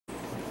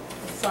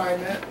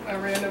assignment, a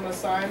random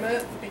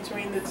assignment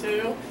between the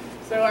two.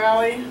 So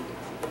Allie,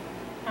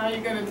 how are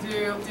you going to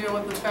deal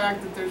with the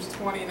fact that there's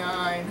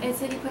 29? It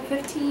said you put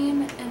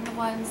 15 in the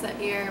ones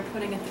that you're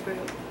putting in the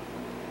group,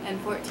 and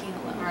 14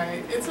 alone.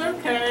 Right. It's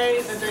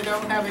okay that they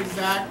don't have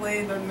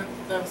exactly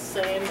the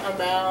same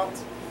amount.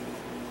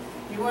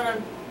 You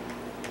want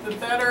to,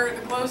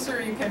 the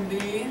closer you can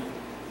be.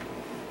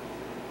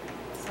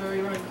 So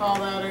you want to call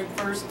that a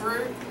first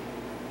group.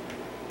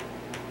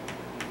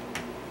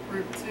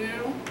 Group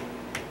 2.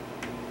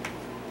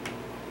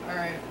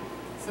 Alright.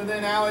 So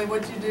then Allie,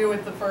 what'd you do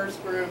with the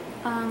first group?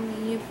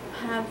 You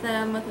have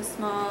them with a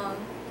small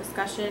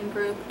discussion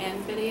group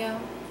and video.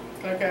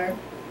 Okay.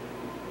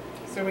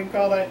 So we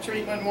call that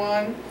treatment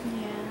 1.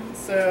 Yeah.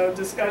 So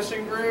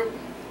discussion group.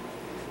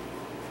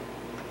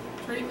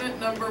 Treatment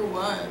number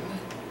 1.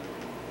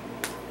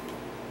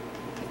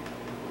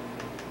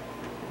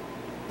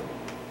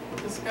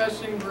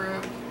 Discussion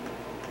group.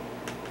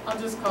 I'll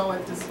just call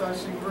it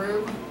discussion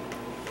group.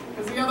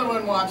 Because the other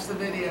one watched the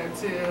video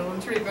too.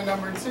 And treatment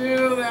number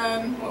 2,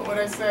 then, what would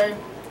I say?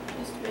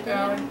 Just video.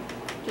 Allie?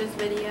 Just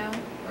video.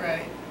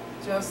 Right.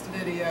 Just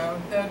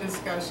video. No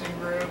discussion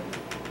group.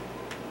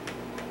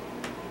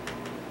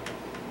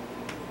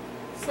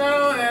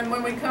 So, and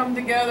when we come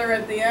together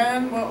at the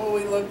end, what will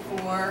we look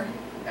for,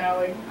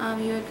 Allie?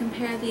 You would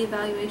compare the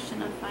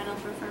evaluation of final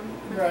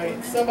performance.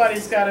 Right.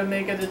 Somebody's got to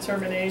make a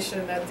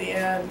determination at the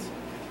end.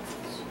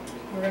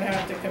 We're going to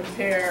have to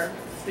compare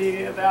the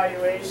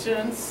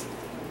evaluations.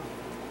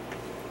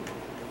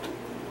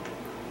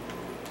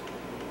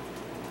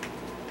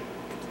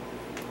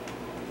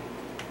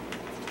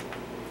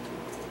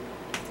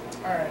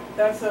 Alright,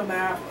 that's a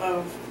map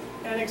of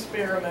an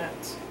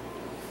experiment.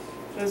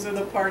 Those are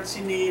the parts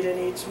you need in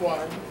each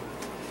one.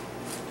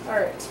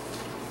 Alright.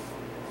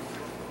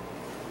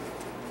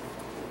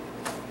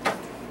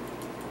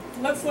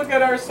 Let's look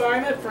at our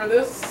assignment for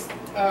this.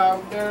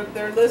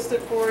 They're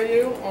listed for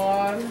you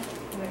on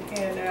the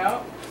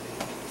handout.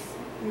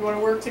 You want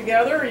to work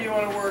together or you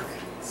want to work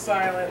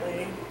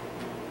silently?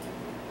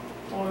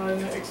 On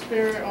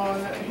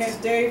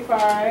day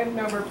 5,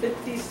 number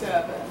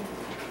 57.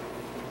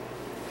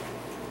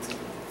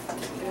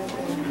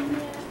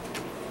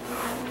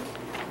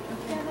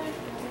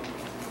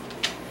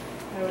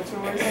 No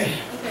choice?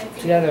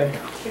 Together.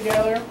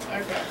 Together?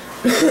 Okay.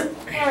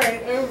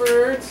 Alright,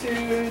 over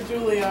to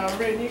Julia.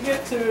 When you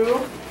get to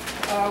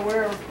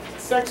where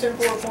section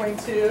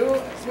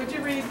 4.2, would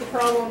you read the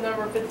problem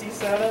number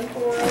 57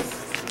 for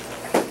us?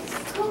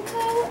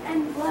 Cocoa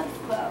and blood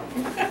flow.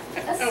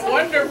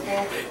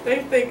 Wonderful.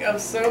 They think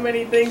of so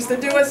many things to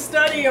do a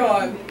study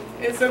on.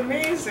 It's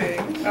amazing.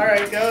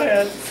 Alright, go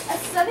ahead. A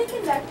study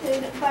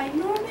conducted by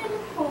Norman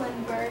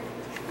Holenberg,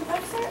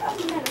 professor of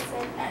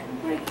medicine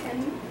at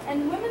Brigham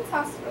and Women's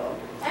Hospital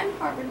and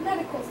Harvard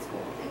Medical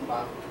School,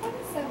 involved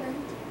 27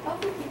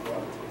 healthy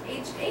people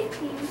aged 18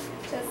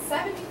 to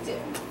 72.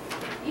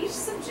 Each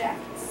subject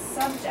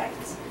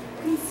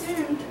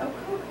consumed a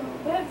cocoa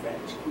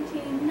beverage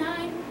containing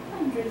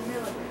 900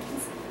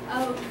 milligrams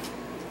of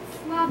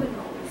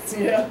flavonoids,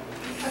 Yeah.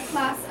 a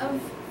class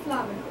of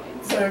flavonoids.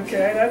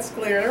 Okay, that's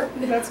clear.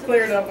 That's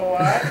cleared up a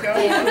lot. Go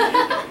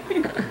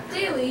on.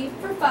 Daily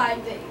for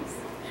 5 days.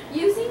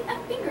 Using a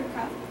finger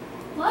cuff,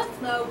 blood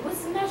flow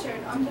was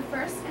measured on the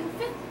first and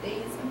 5th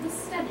days of the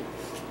study.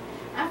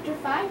 After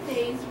 5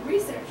 days,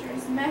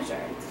 researchers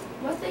measured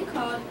what they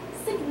called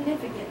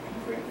significant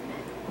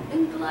improvement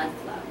in blood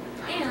flow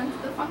and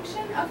the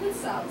function of the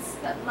cells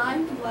that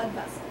line the blood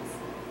vessels.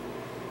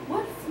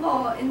 What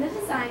flaw in the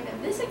design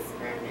of this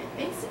experiment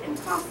makes it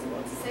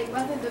impossible to say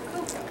whether the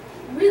cocoa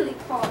really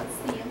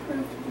caused the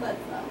improved blood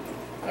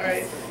flow?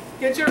 Alright,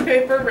 get your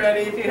paper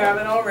ready if you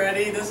haven't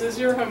already. This is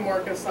your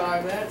homework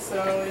assignment,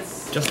 so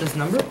it's... Just this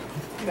number?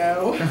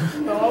 No,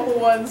 all the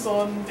ones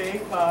on day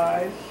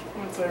 5.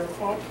 What's there,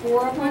 4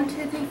 of them? 1,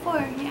 2, 3, 4.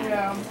 Yeah.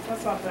 Yeah,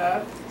 that's not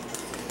bad.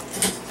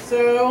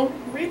 So,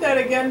 read that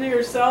again to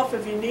yourself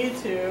if you need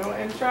to,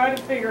 and try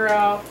to figure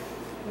out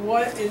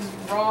what is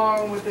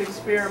wrong with the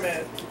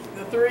experiment.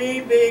 The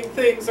 3 big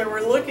things that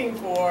we're looking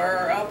for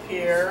are up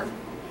here.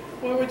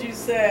 What would you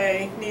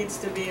say needs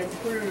to be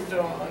improved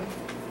on?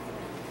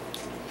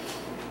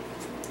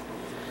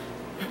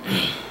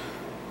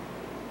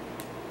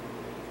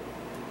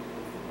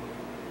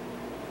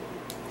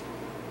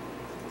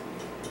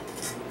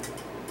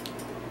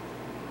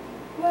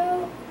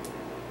 Well,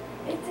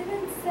 it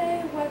didn't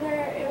say whether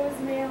it was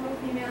male or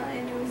female,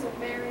 and it was a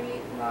very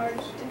large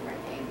different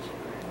age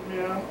group.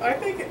 Yeah, I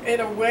think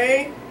in a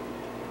way,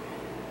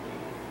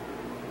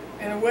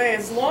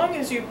 as long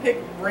as you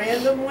pick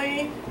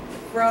randomly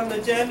from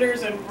the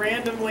genders and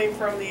randomly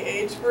from the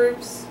age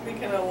groups, we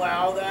can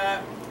allow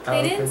that.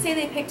 They didn't say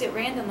they picked it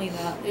randomly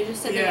though. They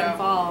just said they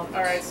involved.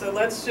 All right, so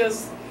let's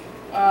just,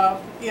 And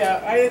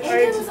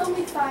it was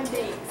only 5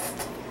 days.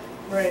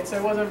 Right, so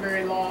it wasn't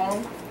very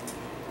long.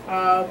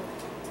 But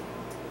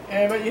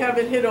you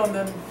haven't hit on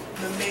the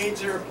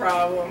major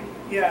problem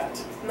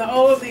yet. Now,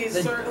 all of these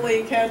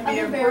certainly can be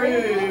Other improved.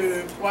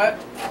 variables? What?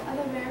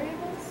 Other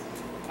variables?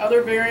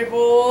 Other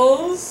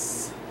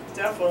variables?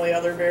 definitely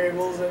other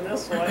variables in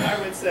this one, I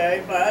would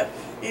say, but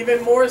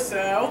even more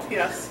so,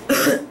 yes.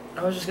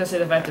 I was just gonna say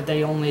the fact that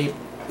they only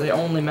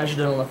measured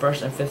it on the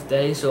 1st and 5th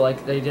day, so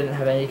like they didn't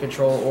have any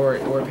control or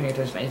paying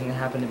attention to anything that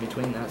happened in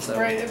between that. So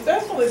Right, and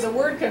definitely the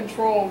word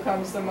control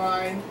comes to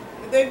mind.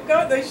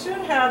 They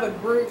should have a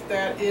group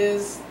that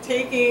is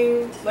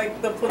taking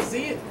like the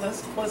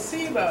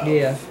placebo.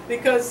 Yeah.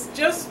 Because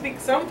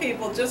some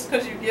people, just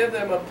because you give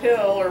them a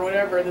pill or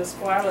whatever this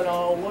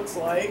Flavanol looks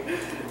like,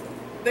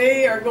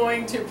 they are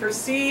going to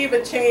perceive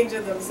a change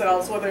in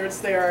themselves, whether it's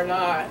there or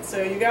not.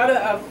 So you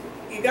gotta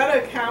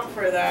account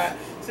for that.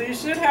 So you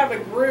should have a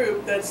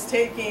group that's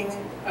taking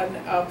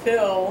a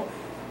pill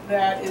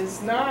that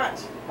is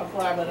not a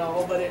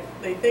Flavanol, but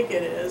they think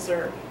it is,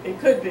 or it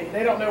could be.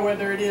 They don't know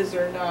whether it is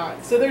or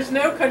not. So there's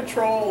no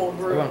control I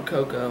group. want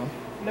cocoa.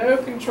 No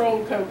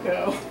control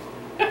cocoa.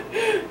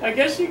 I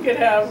guess you could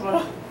have,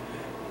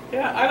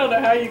 I don't know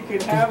how you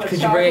could have Could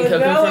a you bring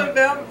chocolate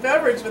cocoa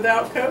beverage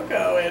without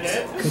cocoa in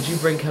it. Could you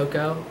bring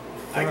cocoa?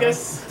 I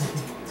guess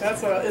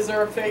is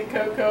there a fake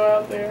cocoa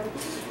out there?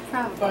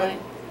 Probably.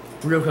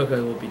 Real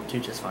cocoa will do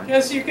just fine.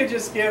 Yes, you could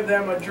just give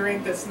them a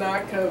drink that's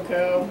not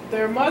cocoa.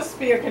 There must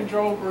be a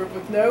control group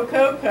with no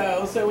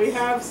cocoa, so we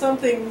have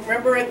something,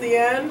 remember at the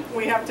end,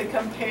 we have to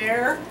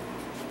compare.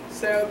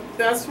 So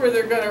that's where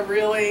they're going to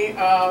really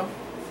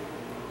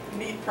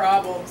meet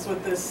problems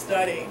with this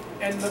study.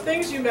 And the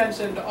things you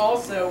mentioned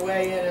also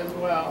weigh in as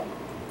well.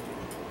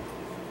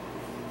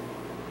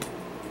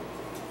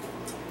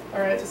 All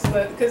right,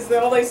 so because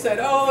all they said,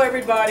 oh,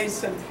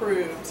 everybody's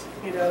improved.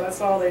 You know, that's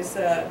all they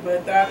said,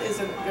 but that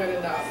isn't good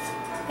enough.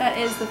 That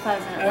is the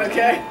 5-minute one.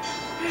 Okay.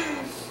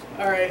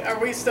 All right, are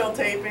we still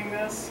taping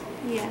this?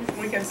 Yes.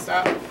 We can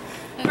stop.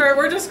 All right,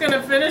 we're just going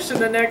to finish in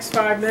the next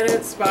 5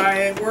 minutes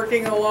by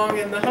working along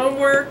in the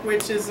homework,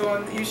 which is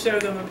on, you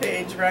showed them the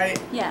page,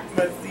 right? Yes.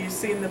 But you've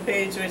seen the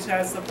page which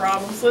has the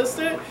problems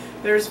listed.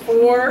 There's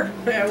 4,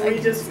 and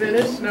we just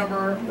finished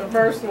the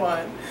first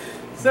one.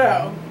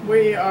 So,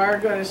 we are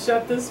going to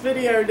shut this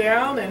video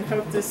down and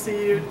hope to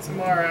see you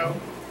tomorrow.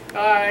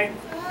 Bye.